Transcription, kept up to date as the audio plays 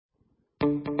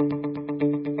Welcome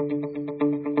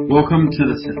to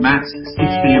the St. Matt's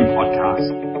 6pm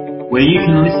podcast, where you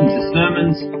can listen to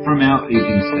sermons from our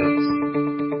evening service.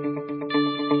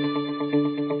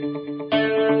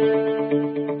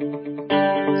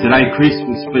 Today Chris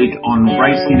will speak on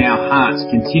Race in Our Hearts,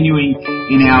 continuing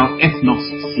in our Ethnos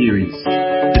series.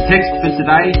 The text for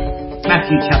today,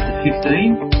 Matthew chapter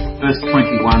 15, verse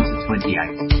 21 to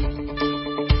 28.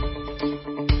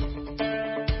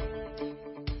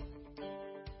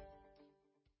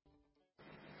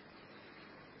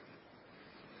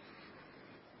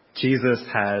 Jesus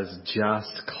has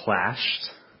just clashed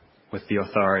with the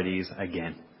authorities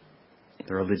again,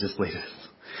 the religious leaders.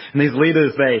 And these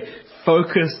leaders, they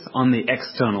focus on the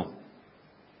external.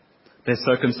 They're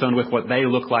so concerned with what they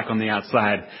look like on the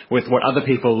outside, with what other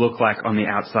people look like on the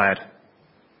outside.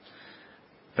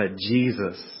 But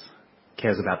Jesus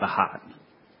cares about the heart.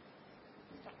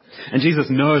 And Jesus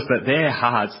knows that their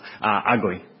hearts are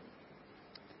ugly.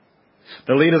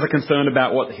 The leaders are concerned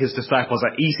about what his disciples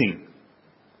are eating,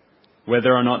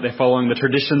 whether or not they're following the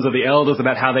traditions of the elders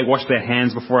about how they wash their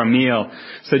hands before a meal.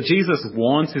 So Jesus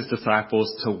wants his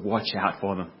disciples to watch out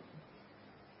for them,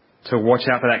 to watch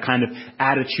out for that kind of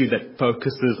attitude that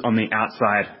focuses on the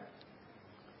outside.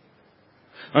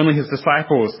 Only his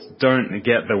disciples don't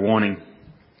get the warning.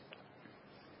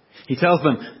 He tells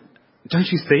them, don't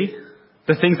you see?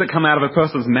 The things that come out of a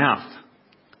person's mouth,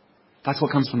 that's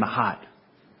what comes from the heart.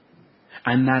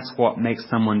 And that's what makes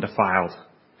someone defiled.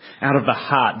 Out of the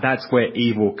heart, that's where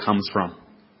evil comes from.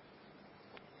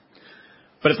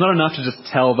 But it's not enough to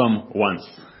just tell them once.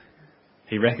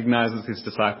 He recognizes his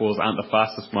disciples aren't the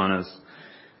fastest runners,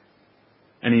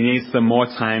 and he needs some more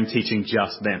time teaching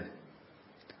just them.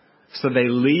 So they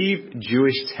leave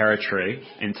Jewish territory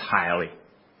entirely.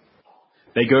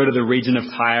 They go to the region of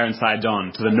Tyre and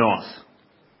Sidon, to the north,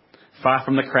 far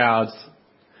from the crowds,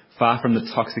 far from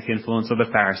the toxic influence of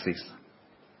the Pharisees.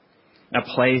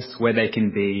 A place where they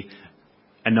can be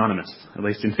anonymous, at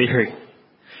least in theory.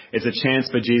 It's a chance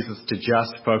for Jesus to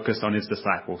just focus on his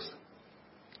disciples.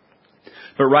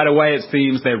 But right away it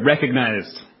seems they're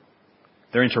recognized.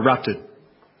 They're interrupted.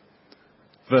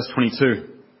 Verse 22.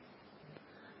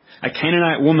 A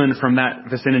Canaanite woman from that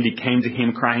vicinity came to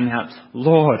him crying out,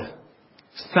 Lord,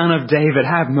 Son of David,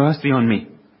 have mercy on me.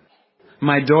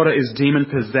 My daughter is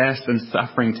demon-possessed and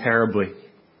suffering terribly.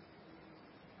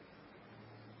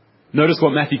 Notice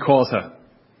what Matthew calls her.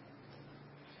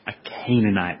 A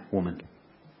Canaanite woman.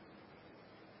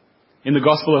 In the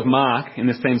Gospel of Mark, in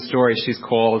the same story, she's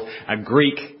called a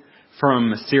Greek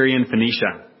from Syrian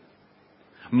Phoenicia.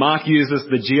 Mark uses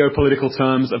the geopolitical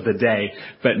terms of the day,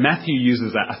 but Matthew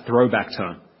uses a throwback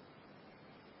term.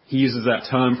 He uses that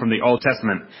term from the Old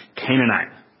Testament,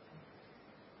 Canaanite,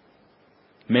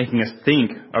 making us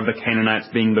think of the Canaanites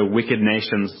being the wicked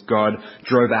nations God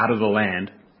drove out of the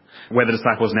land where the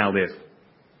disciples now live.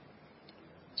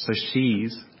 So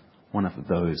she's one of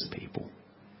those people.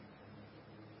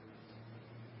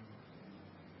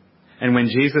 And when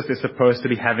Jesus is supposed to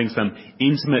be having some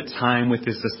intimate time with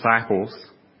his disciples,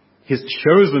 his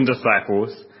chosen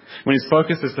disciples, when his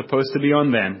focus is supposed to be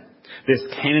on them, this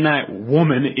Canaanite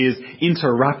woman is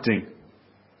interrupting.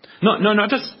 Not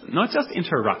just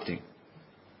interrupting.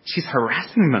 She's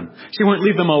harassing them. She won't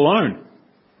leave them alone.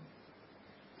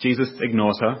 Jesus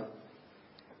ignores her.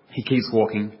 He keeps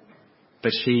walking,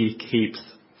 but she keeps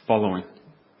following.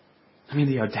 I mean,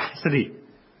 the audacity.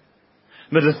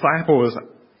 The disciples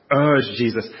urge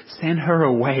Jesus, send her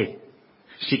away.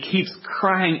 She keeps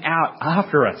crying out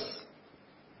after us.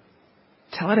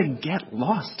 Tell her to get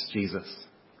lost, Jesus.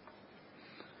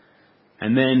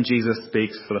 And then Jesus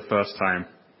speaks for the first time.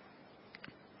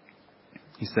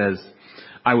 He says,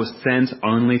 I was sent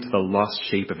only to the lost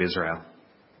sheep of Israel.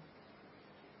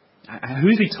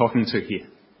 Who's he talking to here?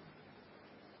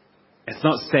 It's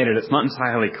not stated. It's not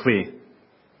entirely clear.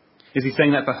 Is he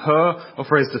saying that for her or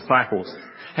for his disciples?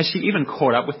 Has she even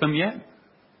caught up with them yet?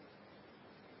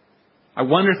 I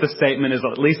wonder if the statement is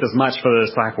at least as much for the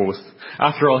disciples.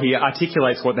 After all, he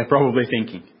articulates what they're probably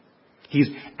thinking. He's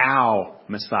our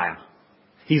Messiah.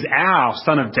 He's our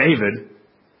Son of David.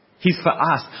 He's for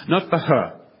us, not for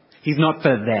her. He's not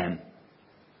for them.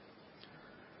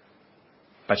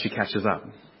 But she catches up.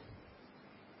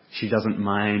 She doesn't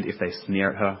mind if they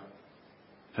sneer at her.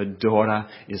 Her daughter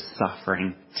is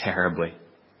suffering terribly,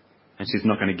 and she's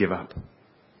not going to give up.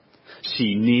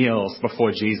 She kneels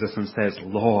before Jesus and says,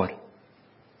 Lord,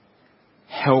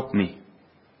 help me.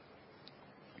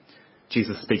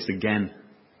 Jesus speaks again.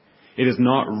 It is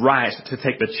not right to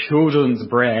take the children's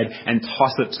bread and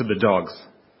toss it to the dogs.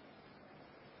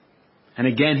 And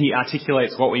again, he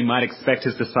articulates what we might expect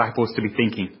his disciples to be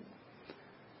thinking.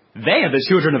 They are the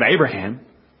children of Abraham.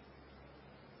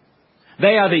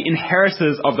 They are the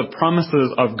inheritors of the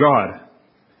promises of God.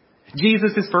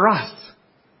 Jesus is for us.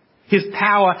 His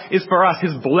power is for us.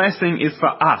 His blessing is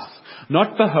for us.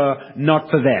 Not for her, not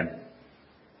for them.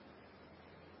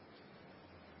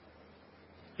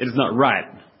 It is not right.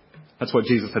 That's what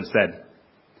Jesus had said.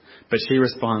 But she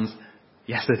responds,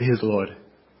 yes, it is, Lord.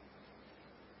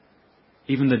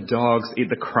 Even the dogs eat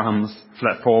the crumbs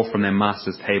that fall from their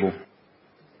master's table.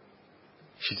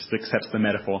 She just accepts the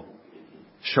metaphor.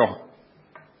 Sure.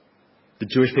 The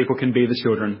Jewish people can be the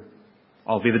children.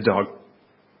 I'll be the dog.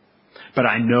 But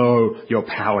I know your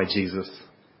power, Jesus.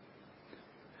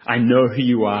 I know who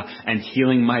you are, and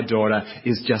healing my daughter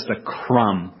is just a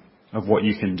crumb of what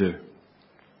you can do.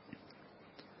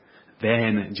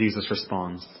 Then Jesus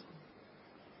responds,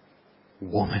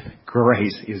 woman,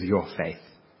 great is your faith.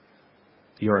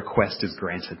 Your request is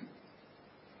granted.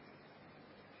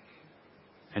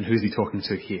 And who's he talking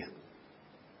to here?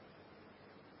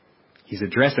 He's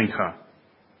addressing her.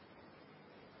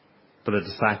 But the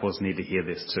disciples need to hear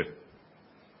this too.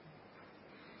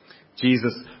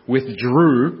 Jesus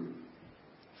withdrew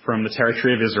from the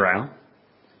territory of Israel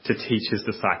to teach his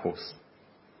disciples.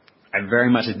 I very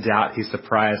much doubt he's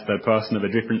surprised that a person of a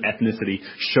different ethnicity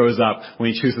shows up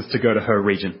when he chooses to go to her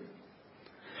region.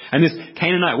 And this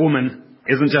Canaanite woman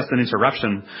isn't just an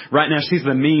interruption. Right now, she's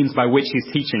the means by which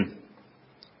he's teaching.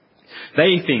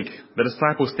 The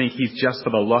disciples think he's just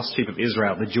for the lost sheep of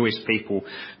Israel, the Jewish people.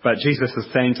 But Jesus is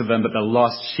saying to them that the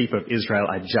lost sheep of Israel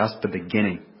are just the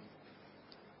beginning.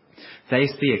 They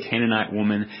see a Canaanite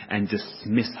woman and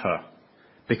dismiss her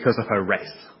because of her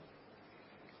race.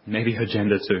 Maybe her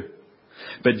gender too.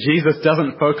 But Jesus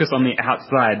doesn't focus on the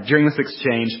outside. During this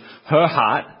exchange, her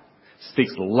heart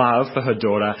speaks love for her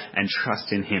daughter and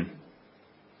trust in him.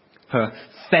 Her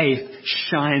faith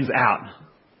shines out.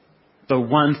 The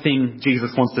one thing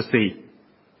Jesus wants to see.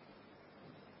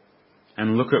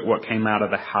 And look at what came out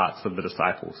of the hearts of the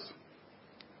disciples.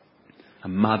 A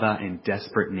mother in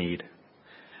desperate need.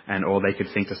 And all they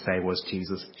could think to say was,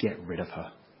 Jesus, get rid of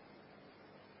her.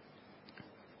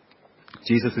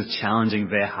 Jesus is challenging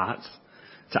their hearts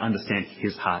to understand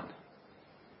his heart.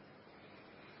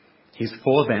 He's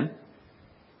for them,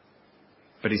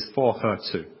 but he's for her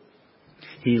too.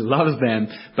 He loves them,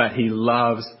 but he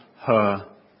loves her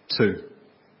too.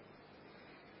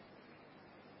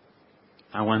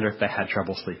 I wonder if they had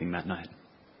trouble sleeping that night.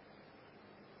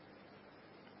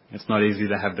 It's not easy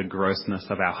to have the grossness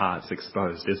of our hearts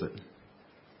exposed, is it?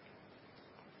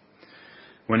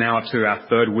 We're now up to our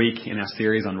third week in our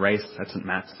series on race at St.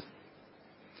 Matt's.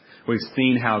 We've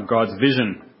seen how God's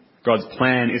vision, God's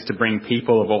plan is to bring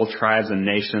people of all tribes and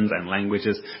nations and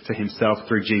languages to himself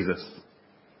through Jesus.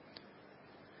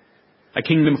 A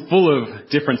kingdom full of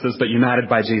differences but united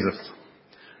by Jesus.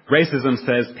 Racism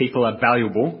says people are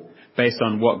valuable based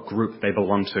on what group they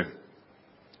belong to.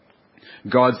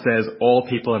 God says all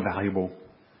people are valuable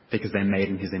because they're made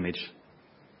in his image.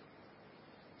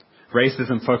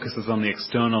 Racism focuses on the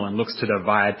external and looks to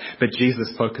divide, but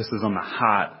Jesus focuses on the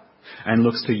heart and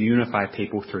looks to unify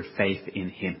people through faith in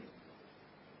him.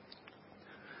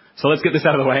 So let's get this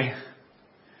out of the way.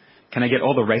 Can I get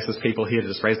all the racist people here to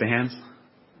just raise their hands?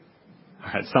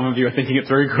 All right, some of you are thinking it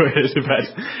through, good,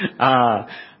 but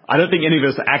I don't think any of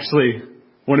us actually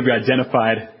want to be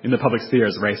identified in the public sphere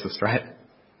as racist, right?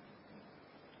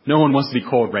 No one wants to be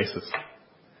called racist.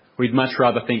 We'd much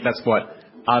rather think that's what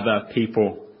other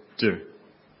people do.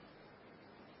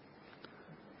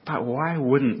 But why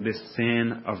wouldn't this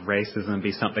sin of racism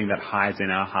be something that hides in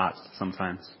our hearts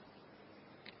sometimes?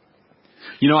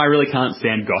 You know, I really can't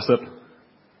stand gossip.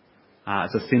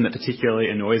 It's a sin that particularly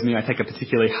annoys me. I take a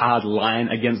particularly hard line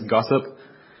against gossip.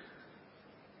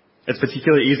 It's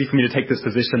particularly easy for me to take this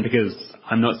position because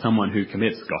I'm not someone who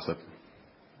commits gossip.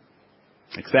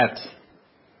 Except,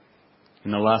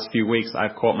 in the last few weeks,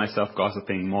 I've caught myself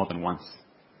gossiping more than once.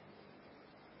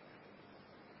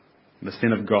 The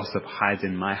sin of gossip hides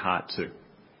in my heart too.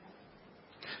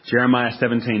 Jeremiah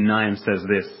 17:9 says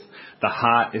this, the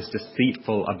heart is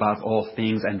deceitful above all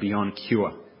things and beyond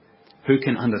cure. Who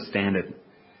can understand it?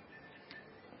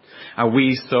 Are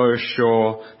we so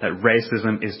sure that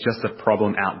racism is just a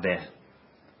problem out there?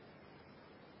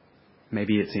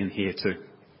 Maybe it's in here too.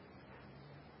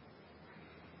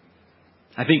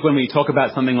 I think when we talk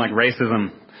about something like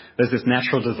racism, there's this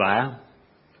natural desire,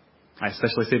 I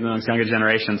especially see it amongst younger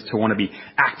generations, to want to be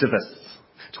activists,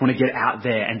 to want to get out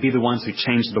there and be the ones who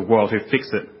change the world, who fix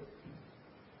it.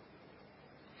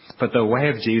 But the way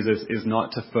of Jesus is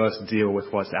not to first deal with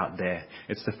what's out there.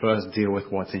 It's to first deal with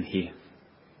what's in here.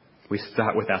 We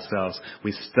start with ourselves.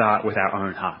 We start with our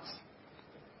own hearts.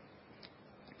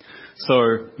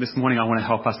 So this morning I want to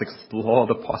help us explore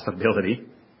the possibility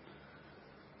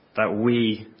that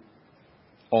we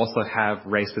also have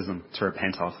racism to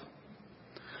repent of.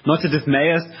 Not to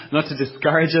dismay us, not to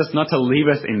discourage us, not to leave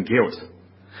us in guilt,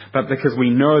 but because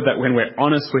we know that when we're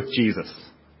honest with Jesus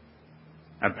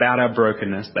about our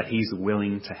brokenness, that He's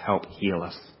willing to help heal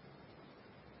us.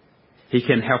 He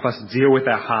can help us deal with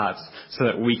our hearts so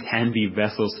that we can be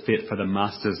vessels fit for the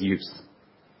Master's use.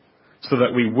 So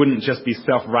that we wouldn't just be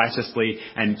self-righteously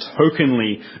and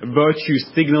tokenly virtue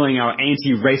signaling our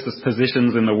anti-racist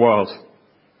positions in the world,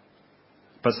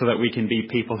 but so that we can be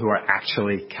people who are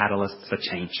actually catalysts for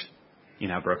change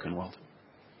in our broken world.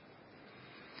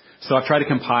 So I've tried to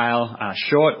compile a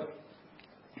short,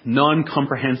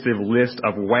 non-comprehensive list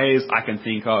of ways I can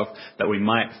think of that we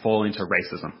might fall into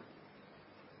racism.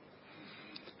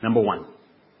 Number 1,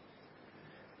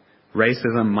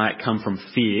 racism might come from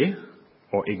fear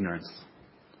or ignorance.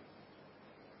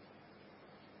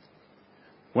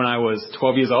 When I was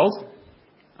 12 years old,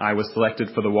 I was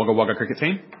selected for the Wagga Wagga cricket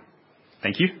team.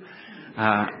 Thank you.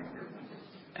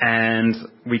 And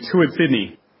we toured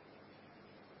Sydney,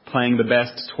 playing the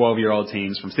best 12-year-old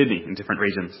teams from Sydney in different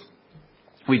regions.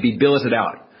 We'd be billeted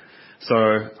out. So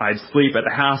I'd sleep at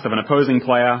the house of an opposing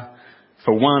player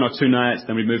for 1 or 2 nights,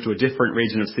 then we'd move to a different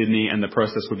region of Sydney, and the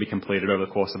process would be completed over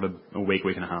the course of a week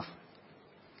and a half.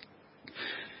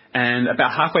 And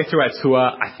about halfway through our tour,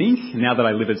 I think, now that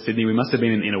I live in Sydney, we must have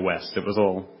been in Inner West. It was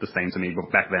all the same to me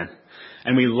back then.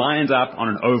 And we lined up on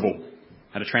an oval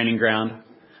at a training ground,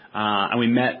 and we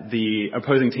met the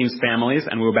opposing team's families,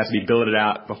 and we were about to be billeted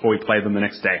out before we played them the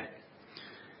next day.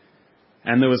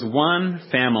 And there was one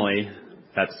family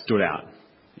that stood out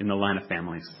in the line of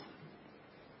families.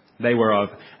 They were of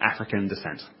African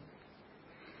descent.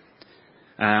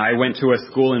 I went to a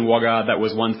school in Wagga that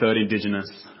was 1/3 Indigenous,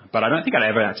 but I don't think I'd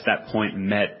ever at that point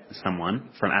met someone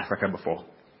from Africa before.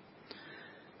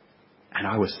 And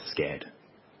I was scared.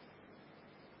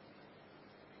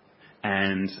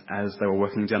 And as they were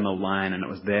working down the line and it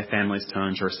was their family's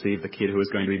turn to receive the kid who was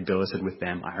going to be billeted with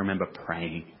them, I remember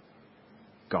praying,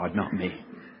 God, not me.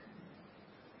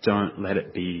 Don't let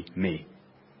it be me.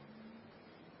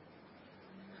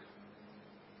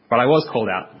 But I was called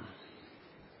out.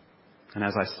 And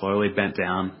as I slowly bent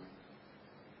down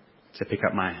to pick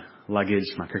up my luggage,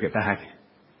 my cricket bag,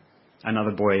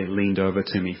 another boy leaned over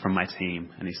to me from my team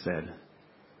and he said,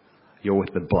 "You're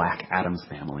with the Black Adams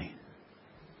family."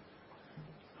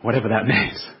 Whatever that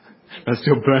means. But it's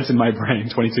still burnt in my brain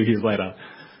 22 years later.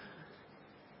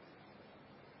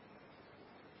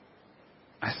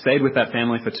 I stayed with that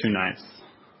family for 2 nights.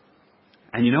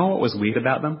 And you know what was weird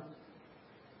about them?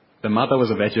 The mother was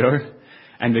a veggie,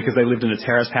 and because they lived in a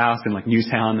terrace house in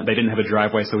Newtown, they didn't have a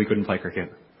driveway, so we couldn't play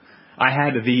cricket. I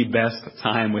had the best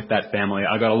time with that family.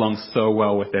 I got along so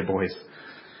well with their boys.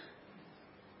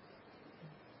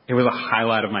 It was a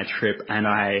highlight of my trip, and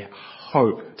I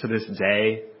hope to this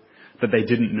day that they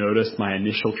didn't notice my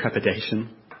initial trepidation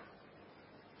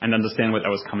and understand where that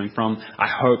was coming from. I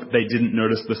hope they didn't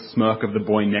notice the smirk of the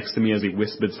boy next to me as he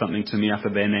whispered something to me after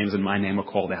their names and my name were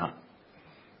called out.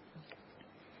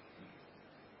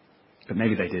 But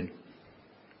maybe they did.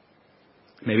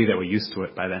 Maybe they were used to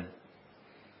it by then.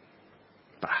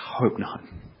 But I hope not.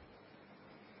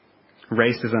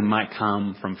 Racism might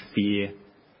come from fear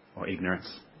or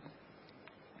ignorance.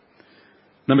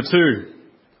 Number 2,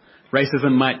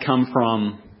 racism might come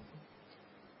from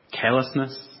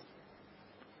carelessness,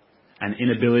 an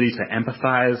inability to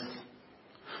empathize,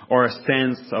 or a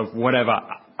sense of whatever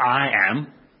I am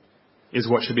is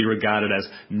what should be regarded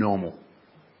as normal.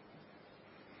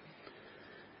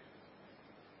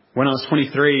 When I was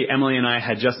 23, Emily and I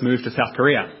had just moved to South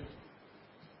Korea.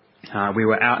 We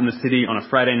were out in the city on a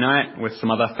Friday night with some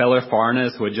other fellow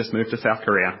foreigners who had just moved to South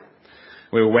Korea.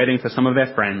 We were waiting for some of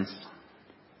their friends.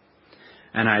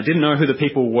 And I didn't know who the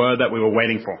people were that we were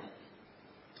waiting for.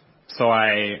 So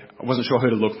I wasn't sure who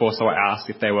to look for, so I asked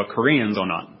if they were Koreans or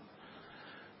not.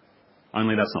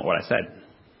 Only that's not what I said.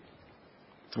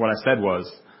 What I said was,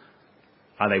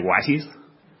 "Are they whiteys?"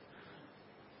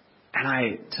 And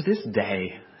I, to this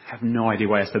day, have no idea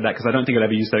why I said that, because I don't think I'd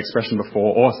ever used that expression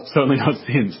before, or certainly not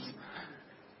since.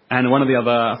 And one of the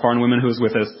other foreign women who was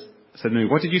with us said to me,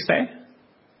 "What did you say?"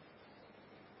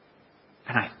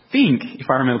 And I think, if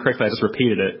I remember correctly, I just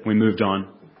repeated it. We moved on.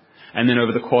 And then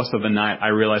over the course of the night, I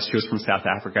realized she was from South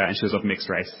Africa and she was of mixed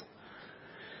race.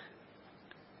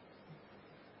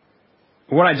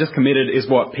 What I just committed is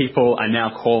what people are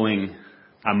now calling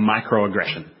a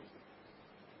microaggression.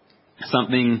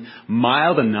 Something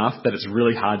mild enough that it's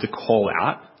really hard to call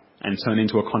out and turn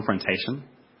into a confrontation,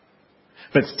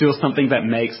 but still something that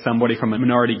makes somebody from a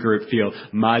minority group feel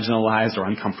marginalized or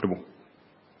uncomfortable.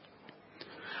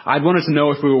 I'd wanted to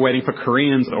know if we were waiting for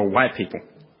Koreans or white people,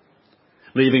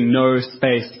 leaving no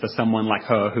space for someone like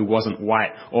her who wasn't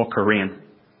white or Korean.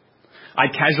 I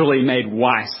casually made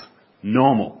white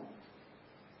normal,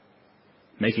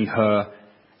 making her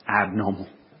abnormal.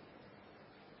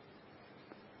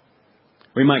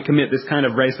 We might commit this kind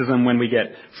of racism when we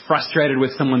get frustrated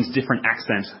with someone's different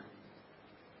accent,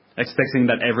 expecting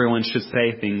that everyone should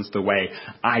say things the way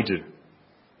I do.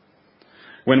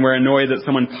 When we're annoyed that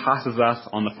someone passes us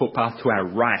on the footpath to our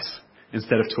right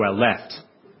instead of to our left.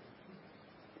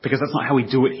 Because that's not how we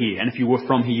do it here, and if you were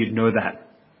from here, you'd know that.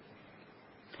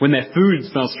 When their food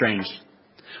smells strange.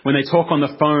 When they talk on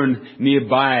the phone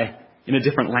nearby in a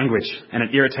different language, and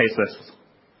it irritates us.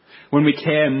 When we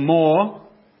care more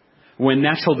when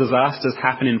natural disasters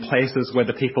happen in places where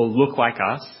the people look like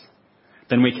us,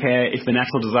 than we care if the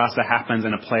natural disaster happens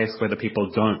in a place where the people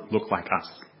don't look like us.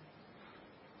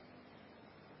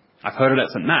 I've heard it at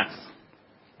St. Matt's.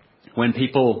 When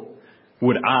people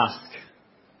would ask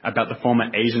about the former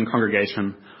Asian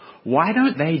congregation, why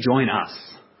don't they join us?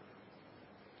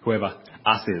 Whoever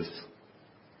us is.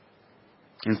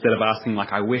 Instead of asking,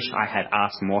 like, I wish I had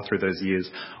asked more through those years,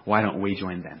 why don't we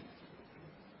join them?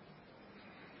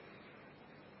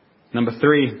 Number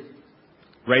 3,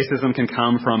 racism can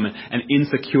come from an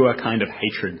insecure kind of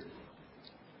hatred.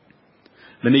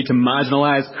 The need to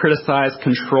marginalize, criticize,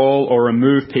 control, or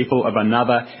remove people of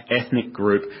another ethnic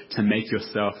group to make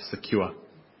yourself secure.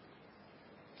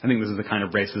 I think this is the kind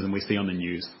of racism we see on the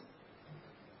news.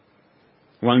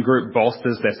 One group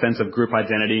bolsters their sense of group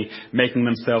identity, making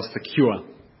themselves secure,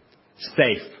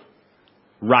 safe,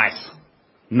 right,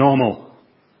 normal,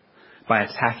 by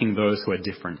attacking those who are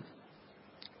different.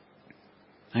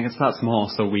 I think it starts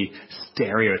small, so we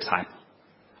stereotype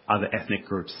other ethnic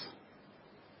groups.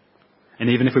 And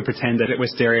even if we pretend that we're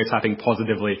stereotyping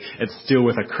positively, it's still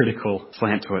with a critical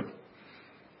slant to it.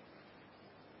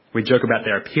 We joke about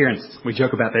their appearance. We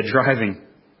joke about their driving.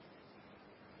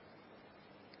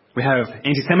 We have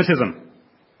anti-Semitism,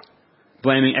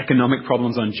 blaming economic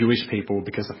problems on Jewish people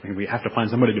because we have to find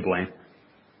somebody to blame.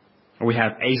 Or we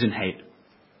have Asian hate.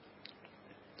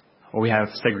 Or we have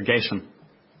segregation,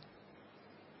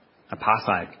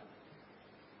 apartheid,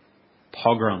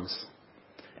 pogroms,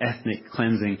 ethnic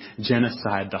cleansing,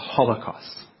 genocide, the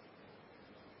Holocaust.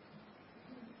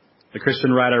 The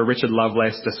Christian writer Richard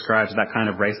Lovelace describes that kind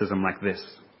of racism like this.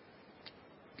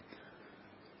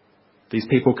 These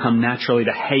people come naturally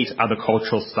to hate other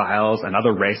cultural styles and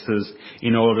other races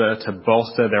in order to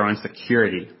bolster their own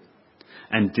security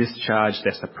and discharge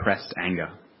their suppressed anger.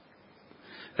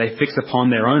 They fix upon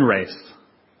their own race,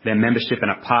 their membership in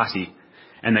a party,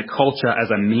 and their culture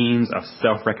as a means of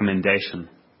self-recommendation.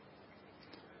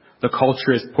 The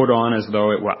culture is put on as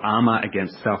though it were armor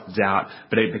against self-doubt,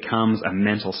 but it becomes a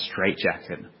mental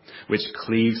straitjacket, which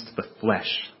cleaves to the flesh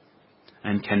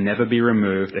and can never be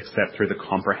removed except through the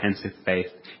comprehensive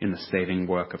faith in the saving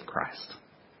work of Christ.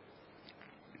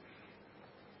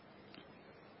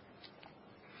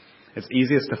 It's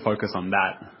easiest to focus on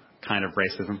that kind of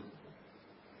racism.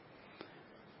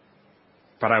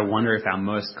 But I wonder if our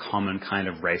most common kind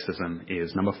of racism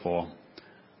is, number 4,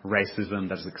 racism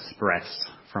that is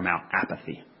expressed from our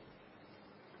apathy.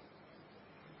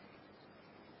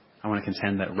 I want to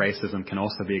contend that racism can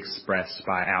also be expressed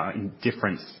by our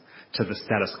indifference to the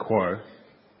status quo,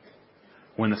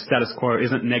 when the status quo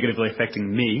isn't negatively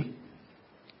affecting me,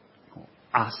 or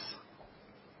us,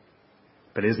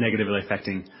 but is negatively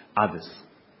affecting others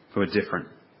who are different.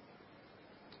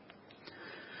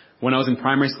 When I was in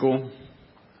primary school,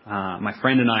 my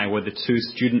friend and I were the 2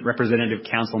 student representative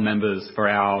council members for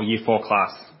our Year 4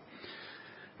 class.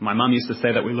 My mum used to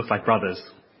say that we looked like brothers.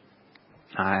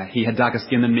 He had darker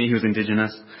skin than me, he was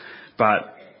Indigenous,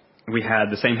 but we had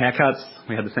the same haircuts,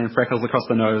 we had the same freckles across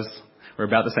the nose, we were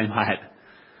about the same height.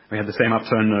 We had the same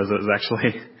upturned noses,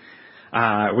 actually.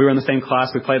 We were in the same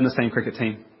class, we played in the same cricket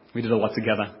team. We did a lot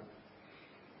together.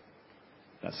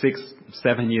 About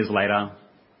 6-7 years later,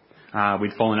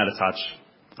 we'd fallen out of touch.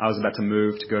 I was about to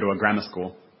move to go to a grammar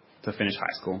school to finish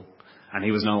high school, and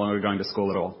he was no longer going to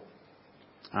school at all.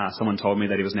 Someone told me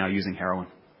that he was now using heroin.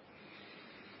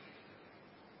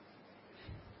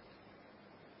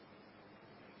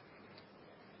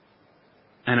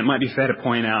 And it might be fair to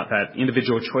point out that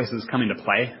individual choices come into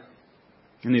play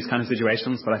in these kind of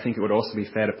situations, but I think it would also be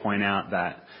fair to point out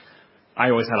that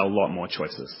I always had a lot more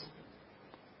choices.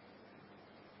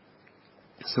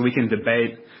 So we can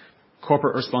debate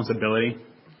corporate responsibility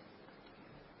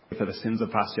for the sins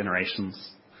of past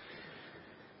generations.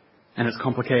 And it's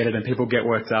complicated and people get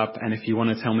worked up. And if you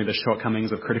want to tell me the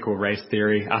shortcomings of critical race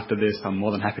theory after this, I'm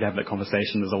more than happy to have that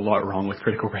conversation. There's a lot wrong with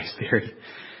critical race theory.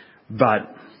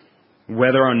 But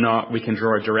whether or not we can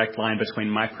draw a direct line between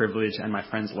my privilege and my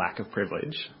friend's lack of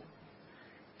privilege,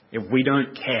 if we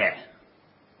don't care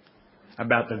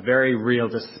about the very real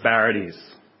disparities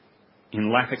in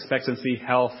life expectancy,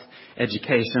 health,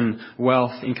 education,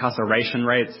 wealth, incarceration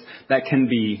rates that can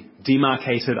be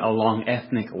demarcated along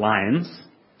ethnic lines,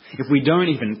 if we don't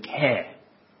even care,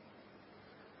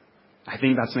 I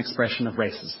think that's an expression of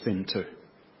racist sin too.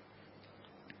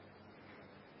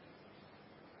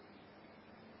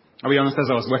 I'll be honest, as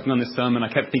I was working on this sermon,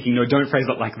 I kept thinking, no, don't phrase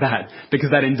it like that,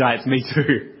 because that indicts me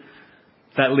too.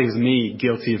 That leaves me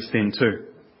guilty of sin too.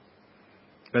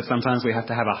 But sometimes we have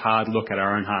to have a hard look at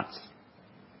our own hearts.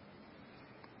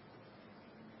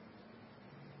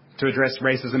 To address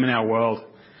racism in our world,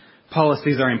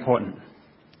 policies are important.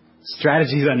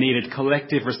 Strategies are needed.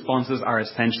 Collective responses are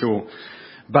essential.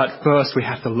 But first we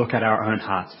have to look at our own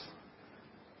hearts.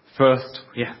 First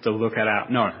we have to look at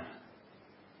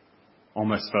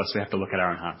First we have to look at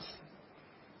our own hearts.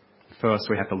 First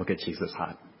we have to look at Jesus'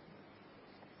 heart.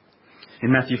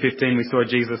 In Matthew 15 we saw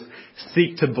Jesus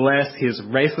seek to bless his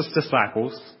racist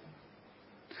disciples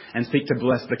and seek to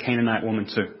bless the Canaanite woman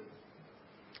too.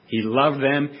 He loved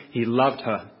them, he loved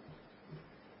her,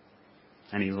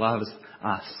 and he loves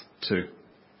us too.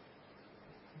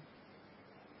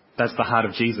 That's the heart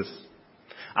of Jesus.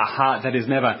 A heart that is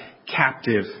never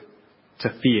captive to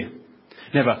fear,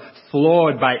 never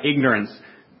flawed by ignorance,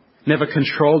 never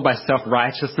controlled by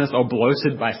self-righteousness or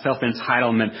bloated by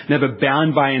self-entitlement, never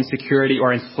bound by insecurity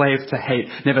or enslaved to hate,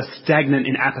 never stagnant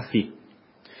in apathy.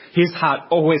 His heart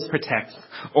always protects,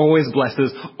 always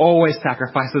blesses, always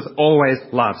sacrifices, always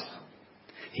loves.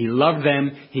 He loved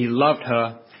them, he loved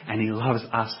her, and he loves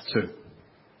us too.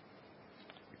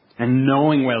 And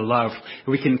knowing we're loved,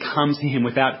 we can come to him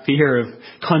without fear of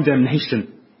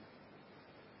condemnation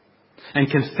and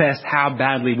confess how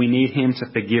badly we need him to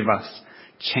forgive us,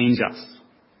 change us,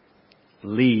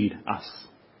 lead us.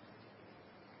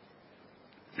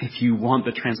 If you want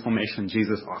the transformation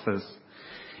Jesus offers,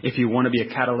 if you want to be a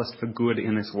catalyst for good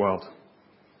in this world,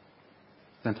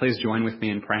 then please join with me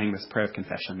in praying this prayer of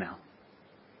confession now.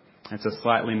 It's a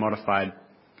slightly modified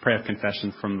prayer of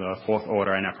confession from the fourth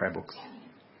order in our prayer books.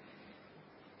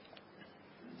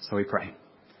 So we pray.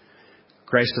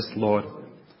 Gracious Lord,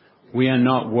 we are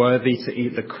not worthy to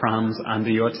eat the crumbs under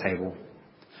your table,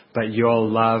 but your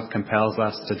love compels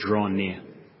us to draw near.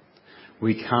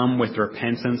 We come with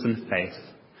repentance and faith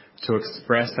to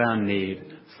express our need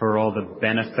for all the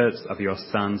benefits of your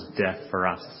Son's death for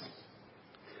us.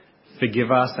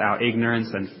 Forgive us our ignorance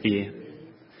and fear.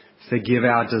 Forgive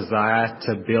our desire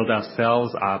to build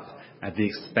ourselves up at the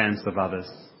expense of others.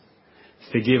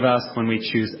 Forgive us when we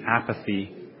choose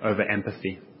apathy over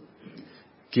empathy.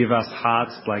 Give us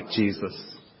hearts like Jesus.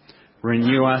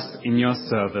 Renew us in your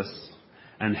service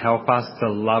and help us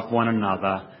to love one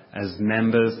another as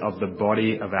members of the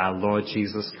body of our Lord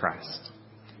Jesus Christ,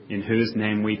 in whose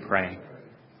name we pray.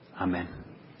 Amen.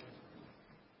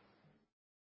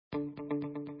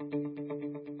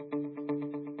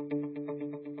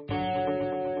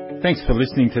 Thanks for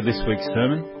listening to this week's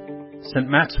sermon. St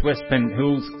Matt's West Pennant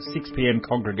Hills 6pm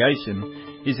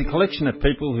congregation is a collection of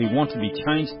people who want to be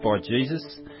changed by Jesus,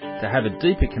 to have a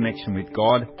deeper connection with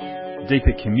God,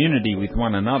 deeper community with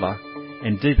one another,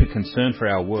 and deeper concern for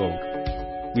our world.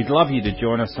 We'd love you to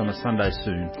join us on a Sunday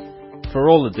soon. For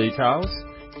all the details,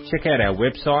 check out our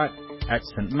website at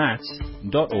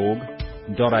stmats.org.au.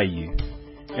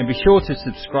 And be sure to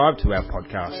subscribe to our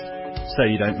podcast so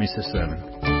you don't miss a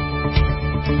sermon.